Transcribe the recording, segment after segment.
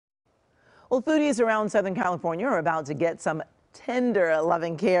Well, foodies around Southern California are about to get some tender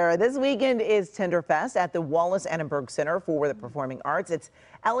loving care. This weekend is Tenderfest at the Wallace Annenberg Center for the Performing Arts. It's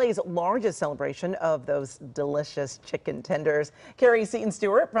LA's largest celebration of those delicious chicken tenders. Kerry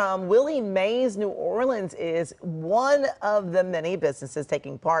Seaton-Stewart from Willie Mays, New Orleans is one of the many businesses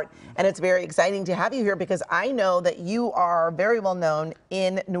taking part. And it's very exciting to have you here because I know that you are very well known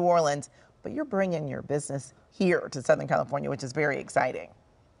in New Orleans, but you're bringing your business here to Southern California, which is very exciting.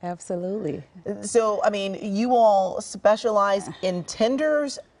 Absolutely. So, I mean, you all specialize in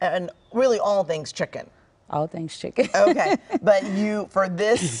tenders and really all things chicken. All things chicken. Okay, but for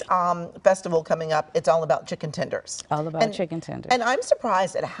this festival coming up, it's all about chicken tenders. All about chicken tenders. And I'm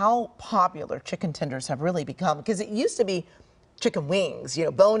surprised at how popular chicken tenders have really become, because it used to be chicken wings,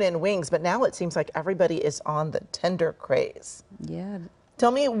 bone-in wings, but now it seems like everybody is on the tender craze. Yeah.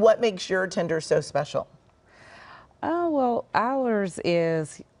 Tell me what makes your tender so special? Well, ours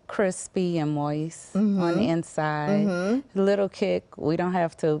is crispy and moist on the inside. Little kick. We don't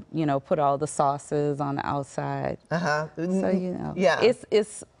have to, put all the sauces on the outside. So, yeah.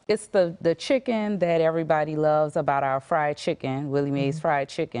 It's the chicken that everybody loves about our fried chicken, Willie Mays fried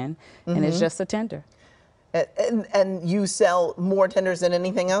chicken, and it's just a tender. And you sell more tenders than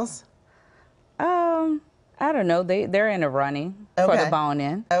anything else? I don't know. They're in the running for the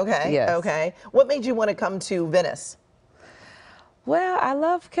bone-in. Okay. Yes. Okay. What made you want to come to Venice? Well, I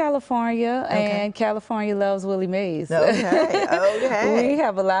love California, and California loves Willie Mays. Okay, okay. We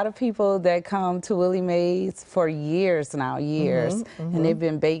have a lot of people that come to Willie Mays for years now, and they've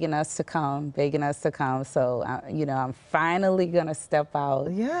been begging us to come. So, I'm finally going to step out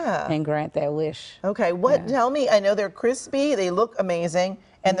and grant that wish. Okay, tell me, I know they're crispy, they look amazing,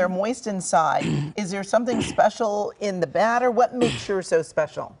 and they're moist inside. Is there something special in the batter? What makes yours so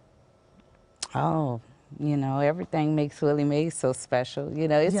special? Oh, everything makes Willie Mays so special.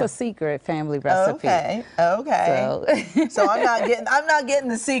 It's a secret family recipe. Okay. So I'm not getting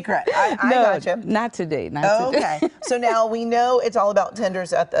the secret. I got you. Not today. Not today. So now we know it's all about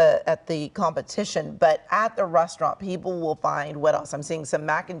tenders at the competition, but at the restaurant, people will find what else? I'm seeing some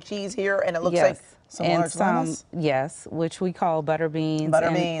mac and cheese here, and it looks like some large limas? Yes, which we call butter beans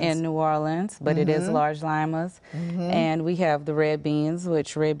in New Orleans, but it is large limas. And we have the red beans,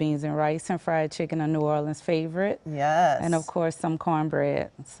 which red beans and rice and fried chicken are New Orleans favorite. Yes. And of course some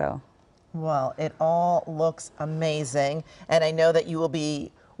cornbread. Well, it all looks amazing, and I know that you will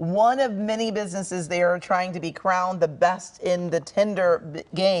be one of many businesses there trying to be crowned the best in the tender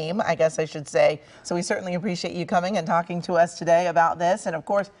game, I guess I should say. So we certainly appreciate you coming and talking to us today about this. And of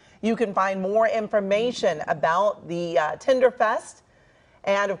course, you can find more information about the Tenderfest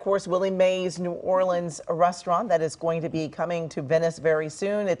and of course, Willie Mays New Orleans restaurant that is going to be coming to Venice very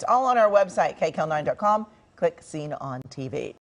soon. It's all on our website, kcal9.com. Click Seen on TV.